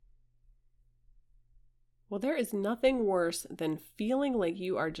Well, there is nothing worse than feeling like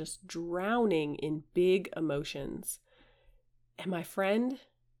you are just drowning in big emotions. And my friend,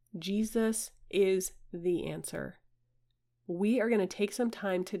 Jesus is the answer. We are going to take some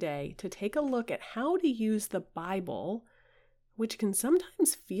time today to take a look at how to use the Bible, which can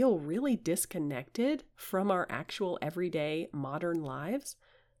sometimes feel really disconnected from our actual everyday modern lives.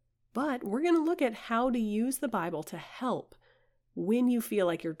 But we're going to look at how to use the Bible to help when you feel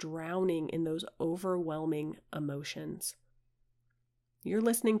like you're drowning in those overwhelming emotions. You're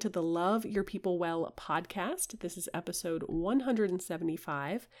listening to the Love Your People Well podcast. This is episode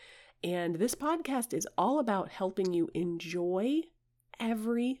 175, and this podcast is all about helping you enjoy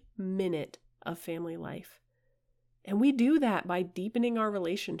every minute of family life. And we do that by deepening our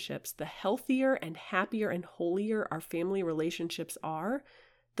relationships. The healthier and happier and holier our family relationships are,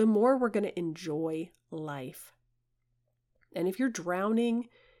 the more we're going to enjoy life. And if you're drowning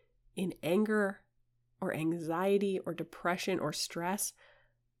in anger or anxiety or depression or stress,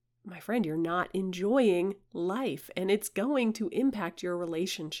 my friend, you're not enjoying life, and it's going to impact your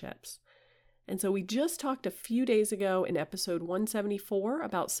relationships. And so we just talked a few days ago in episode 174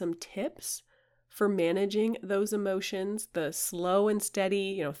 about some tips for managing those emotions, the slow and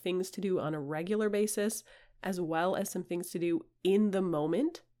steady, things to do on a regular basis, as well as some things to do in the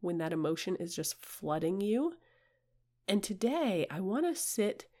moment when that emotion is just flooding you. And today, I want to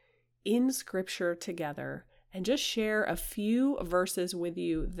sit in Scripture together and just share a few verses with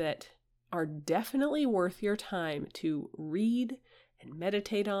you that are definitely worth your time to read and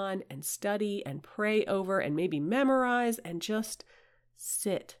meditate on and study and pray over and maybe memorize and just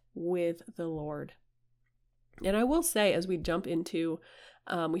sit with the Lord. And I will say, as we jump into,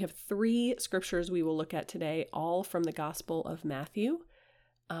 we have 3 scriptures we will look at today, all from the Gospel of Matthew.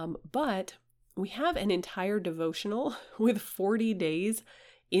 But we have an entire devotional with 40 days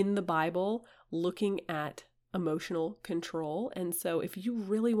in the Bible looking at emotional control. And so if you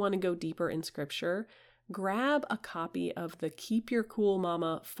really want to go deeper in Scripture, grab a copy of the Keep Your Cool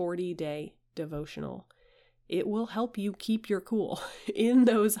Mama 40-day devotional. It will help you keep your cool in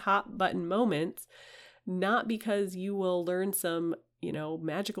those hot button moments, not because you will learn some,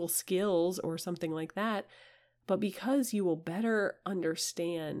 magical skills or something like that, but because you will better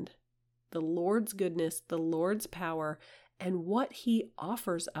understand the Lord's goodness, the Lord's power, and what He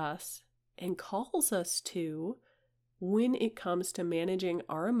offers us and calls us to when it comes to managing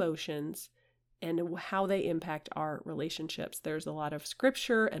our emotions and how they impact our relationships. There's a lot of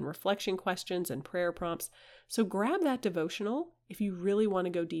scripture and reflection questions and prayer prompts. So grab that devotional if you really want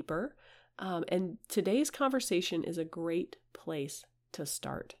to go deeper. And today's conversation is a great place to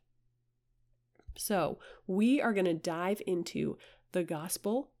start. So we are going to dive into the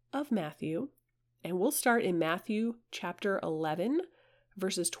Gospel of Matthew, and we'll start in Matthew chapter 11,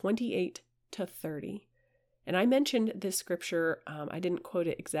 verses 28 to 30. And I mentioned this scripture, I didn't quote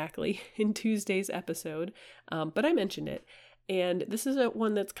it exactly in Tuesday's episode, but I mentioned it. And this is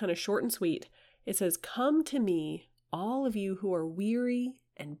one that's kind of short and sweet. It says, "Come to me, all of you who are weary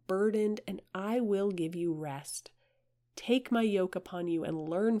and burdened, and I will give you rest. Take my yoke upon you and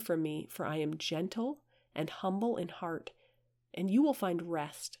learn from me, for I am gentle and humble in heart, and you will find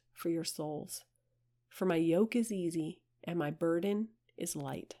rest for your souls. For my yoke is easy and my burden is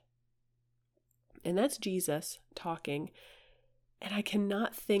light." And that's Jesus talking. And I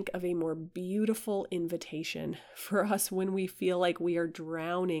cannot think of a more beautiful invitation for us when we feel like we are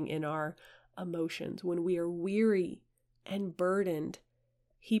drowning in our emotions, when we are weary and burdened.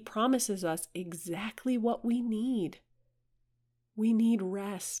 He promises us exactly what we need. We need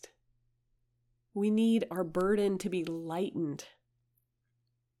rest. We need our burden to be lightened.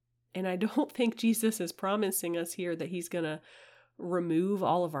 And I don't think Jesus is promising us here that He's going to remove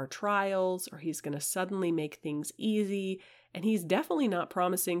all of our trials or He's going to suddenly make things easy. And He's definitely not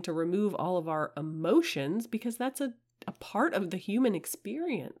promising to remove all of our emotions, because that's a part of the human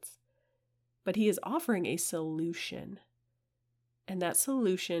experience. But He is offering a solution. And that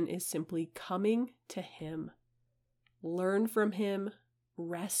solution is simply coming to Him. Learn from Him,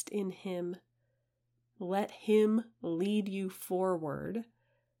 rest in Him, let Him lead you forward,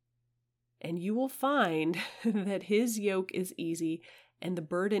 and you will find that His yoke is easy and the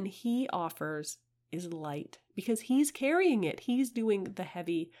burden He offers is light, because He's carrying it. He's doing the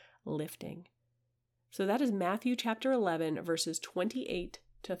heavy lifting. So that is Matthew chapter 11, verses 28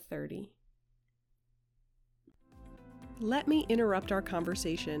 to 30. Let me interrupt our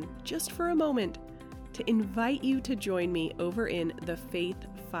conversation just for a moment to invite you to join me over in the Faith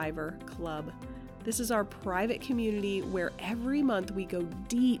Fiver Club. This is our private community where every month we go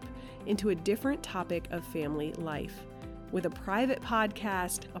deep into a different topic of family life. with a private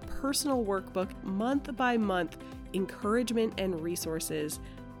podcast, a personal workbook, month by month encouragement and resources.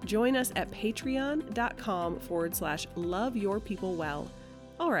 Join us at patreon.com/loveyourpeoplewell.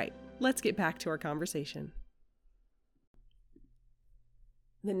 All right, let's get back to our conversation.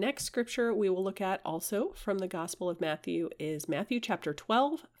 The next scripture we will look at also from the Gospel of Matthew is Matthew chapter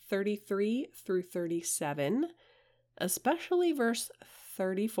 12, 33 through 37, especially verse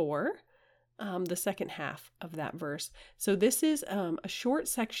 34, the second half of that verse. So this is a short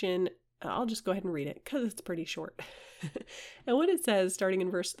section. I'll just go ahead and read it because it's pretty short. And what it says, starting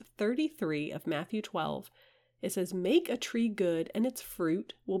in verse 33 of Matthew 12, it says, "Make a tree good and its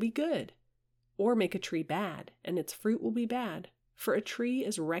fruit will be good, or make a tree bad and its fruit will be bad. For a tree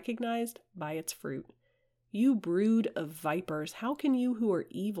is recognized by its fruit. You brood of vipers, how can you who are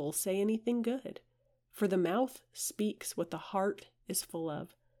evil say anything good? For the mouth speaks what the heart is full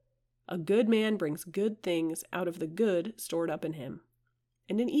of. A good man brings good things out of the good stored up in him,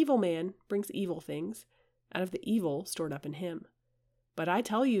 and an evil man brings evil things out of the evil stored up in him. But I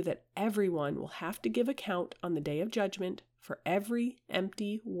tell you that everyone will have to give account on the day of judgment for every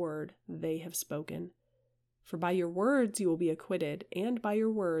empty word they have spoken. For by your words you will be acquitted, and by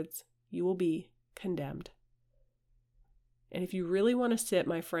your words you will be condemned." And if you really want to sit,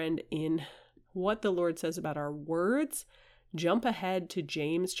 my friend, in what the Lord says about our words, jump ahead to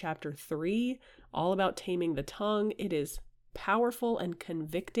James chapter 3, all about taming the tongue. It is powerful and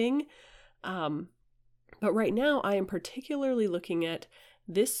convicting. But right now I am particularly looking at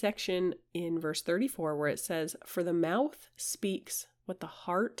this section in verse 34 where it says, "For the mouth speaks what the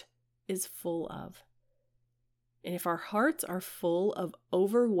heart is full of." And if our hearts are full of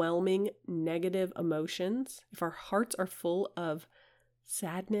overwhelming negative emotions, if our hearts are full of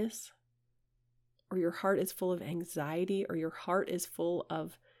sadness, or your heart is full of anxiety, or your heart is full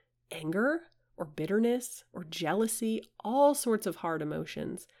of anger or bitterness or jealousy, all sorts of hard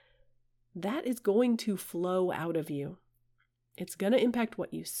emotions, that is going to flow out of you. It's going to impact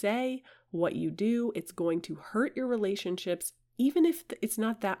what you say, what you do. It's going to hurt your relationships, even if it's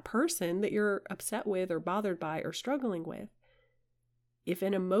not that person that you're upset with or bothered by or struggling with. If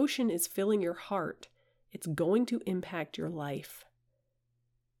an emotion is filling your heart, it's going to impact your life.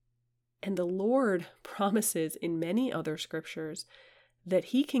 And the Lord promises in many other scriptures that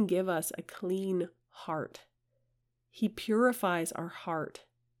He can give us a clean heart. He purifies our heart,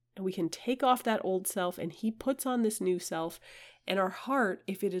 and we can take off that old self, and He puts on this new self. And our heart,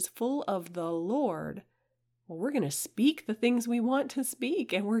 if it is full of the Lord, well, we're going to speak the things we want to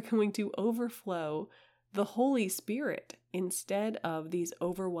speak, and we're going to overflow the Holy Spirit instead of these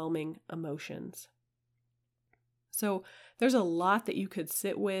overwhelming emotions. So there's a lot that you could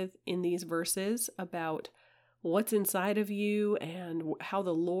sit with in these verses about what's inside of you and how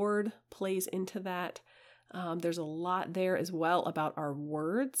the Lord plays into that. There's a lot there as well about our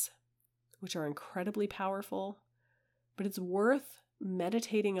words, which are incredibly powerful, but it's worth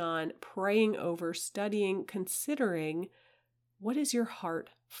meditating on, praying over, studying, considering what is your heart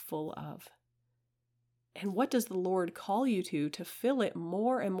full of? And what does the Lord call you to fill it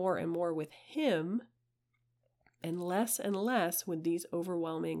more and more and more with Him and less with these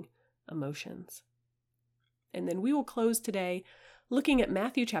overwhelming emotions? And then we will close today looking at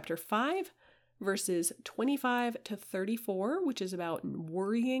Matthew chapter 5, verses 25 to 34, which is about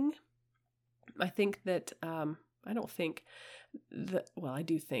worrying. I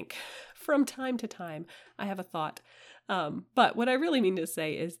do think from time to time I have a thought. But what I really mean to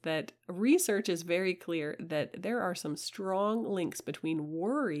say is that research is very clear that there are some strong links between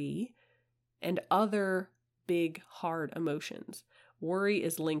worry and other big, hard emotions. Worry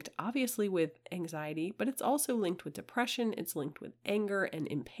is linked obviously with anxiety, but it's also linked with depression. It's linked with anger and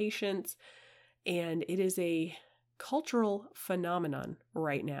impatience. And it is a cultural phenomenon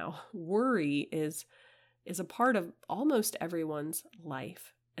right now. Worry is a part of almost everyone's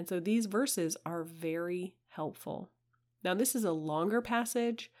life. And so these verses are very helpful. Now, this is a longer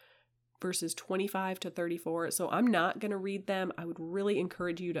passage, verses 25 to 34, so I'm not going to read them. I would really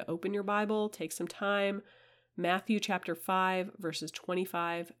encourage you to open your Bible, take some time. Matthew chapter 5, verses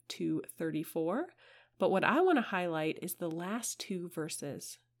 25 to 34. But what I want to highlight is the last two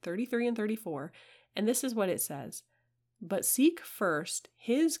verses, 33 and 34. And this is what it says. "But seek first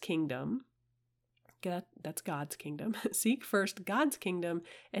His kingdom," that's God's kingdom. "Seek first God's kingdom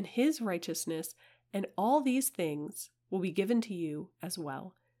and His righteousness, and all these things will be given to you as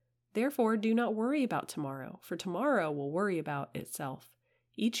well. Therefore, do not worry about tomorrow, for tomorrow will worry about itself.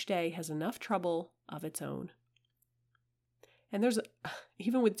 Each day has enough trouble of its own." And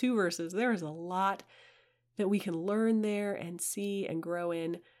even with two verses, there is a lot that we can learn there and see and grow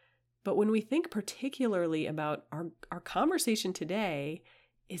in. But when we think particularly about our conversation today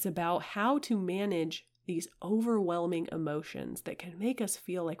is about how to manage these overwhelming emotions that can make us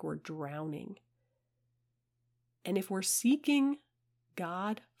feel like we're drowning. And if we're seeking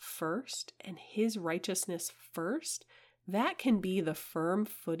God first and His righteousness first, that can be the firm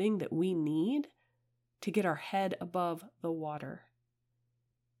footing that we need to get our head above the water.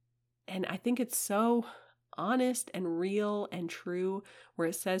 And I think it's so honest and real and true where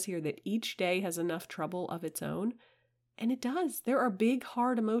it says here that each day has enough trouble of its own. And it does. There are big,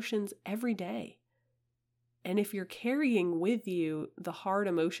 hard emotions every day. And if you're carrying with you the hard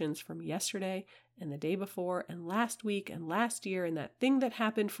emotions from yesterday and the day before and last week and last year and that thing that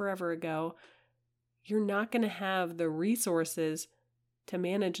happened forever ago, you're not going to have the resources to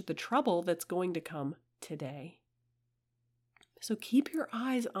manage the trouble that's going to come today. So keep your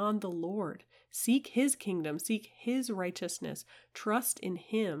eyes on the Lord. Seek His kingdom, seek His righteousness, trust in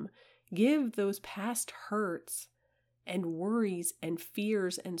Him. Give those past hurts and worries and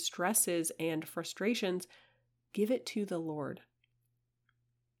fears and stresses and frustrations, give it to the Lord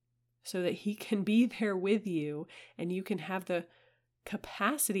so that He can be there with you and you can have the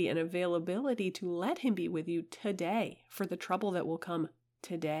capacity and availability to let Him be with you today for the trouble that will come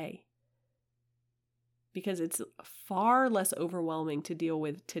today. Because it's far less overwhelming to deal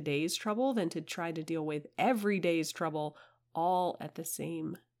with today's trouble than to try to deal with every day's trouble all at the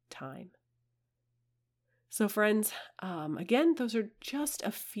same time. So friends, again, those are just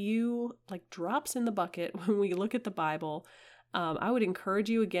a few drops in the bucket when we look at the Bible. I would encourage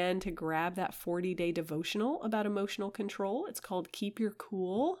you again to grab that 40-day devotional about emotional control. It's called Keep Your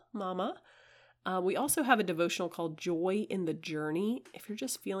Cool, Mama. We also have a devotional called Joy in the Journey. If you're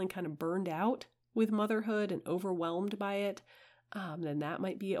just feeling kind of burned out with motherhood and overwhelmed by it, then that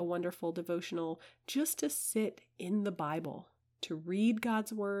might be a wonderful devotional just to sit in the Bible, to read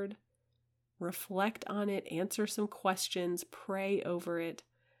God's Word, reflect on it, answer some questions, pray over it.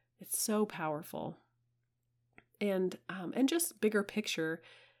 It's so powerful. And just bigger picture,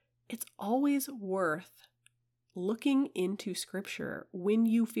 it's always worth looking into Scripture when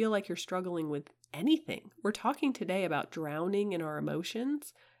you feel like you're struggling with anything. We're talking today about drowning in our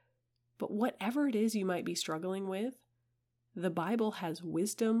emotions, but whatever it is you might be struggling with, the Bible has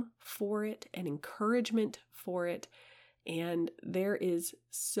wisdom for it and encouragement for it. And there is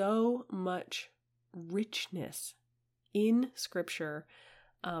so much richness in Scripture,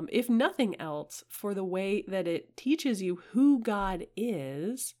 if nothing else, for the way that it teaches you who God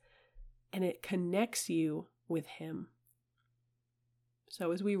is and it connects you with Him.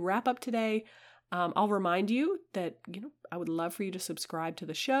 So as we wrap up today, I'll remind you that, I would love for you to subscribe to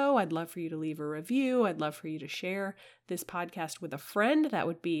the show. I'd love for you to leave a review. I'd love for you to share this podcast with a friend. That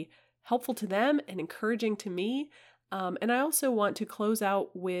would be helpful to them and encouraging to me. And I also want to close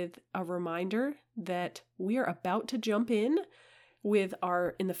out with a reminder that we are about to jump in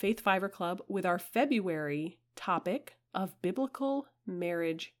the Faith Fiver Club with our February topic of biblical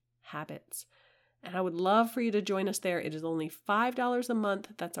marriage habits. And I would love for you to join us there. It is only $5 a month.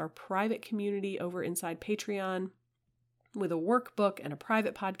 That's our private community over inside Patreon with a workbook and a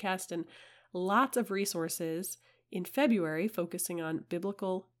private podcast and lots of resources in February focusing on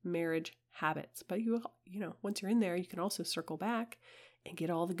biblical marriage habits. But once you're in there, you can also circle back and get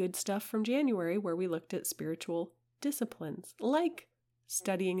all the good stuff from January where we looked at spiritual disciplines like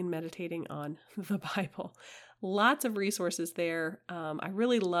studying and meditating on the Bible. Lots of resources there. I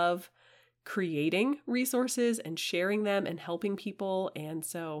really love creating resources and sharing them and helping people. And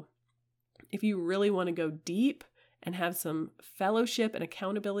so if you really want to go deep and have some fellowship and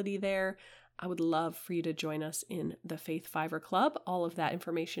accountability there, I would love for you to join us in the Faith Fiver Club. All of that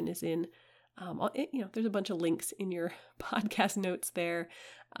information is in, there's a bunch of links in your podcast notes there.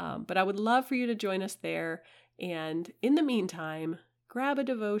 But I would love for you to join us there. And in the meantime, grab a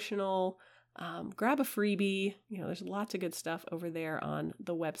devotional, grab a freebie. There's lots of good stuff over there on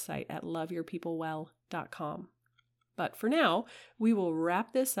the website at loveyourpeoplewell.com. But for now, we will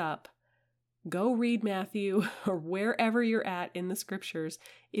wrap this up. Go read Matthew or wherever you're at in the Scriptures.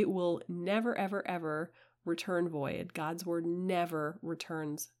 It will never, ever, ever return void. God's Word never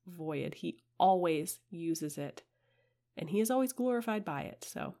returns void. He always uses it, and He is always glorified by it.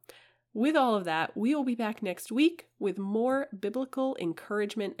 So with all of that, we will be back next week with more biblical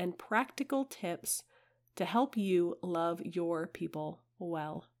encouragement and practical tips to help you love your people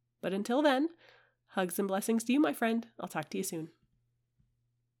well. But until then, hugs and blessings to you, my friend. I'll talk to you soon.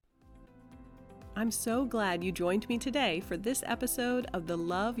 I'm so glad you joined me today for this episode of the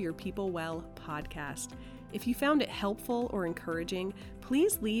Love Your People Well podcast. If you found it helpful or encouraging,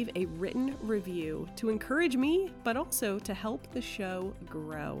 please leave a written review to encourage me, but also to help the show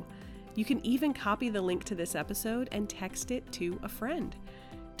grow. You can even copy the link to this episode and text it to a friend.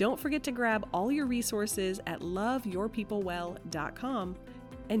 Don't forget to grab all your resources at loveyourpeoplewell.com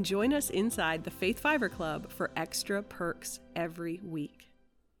and join us inside the Faith Fiverr Club for extra perks every week.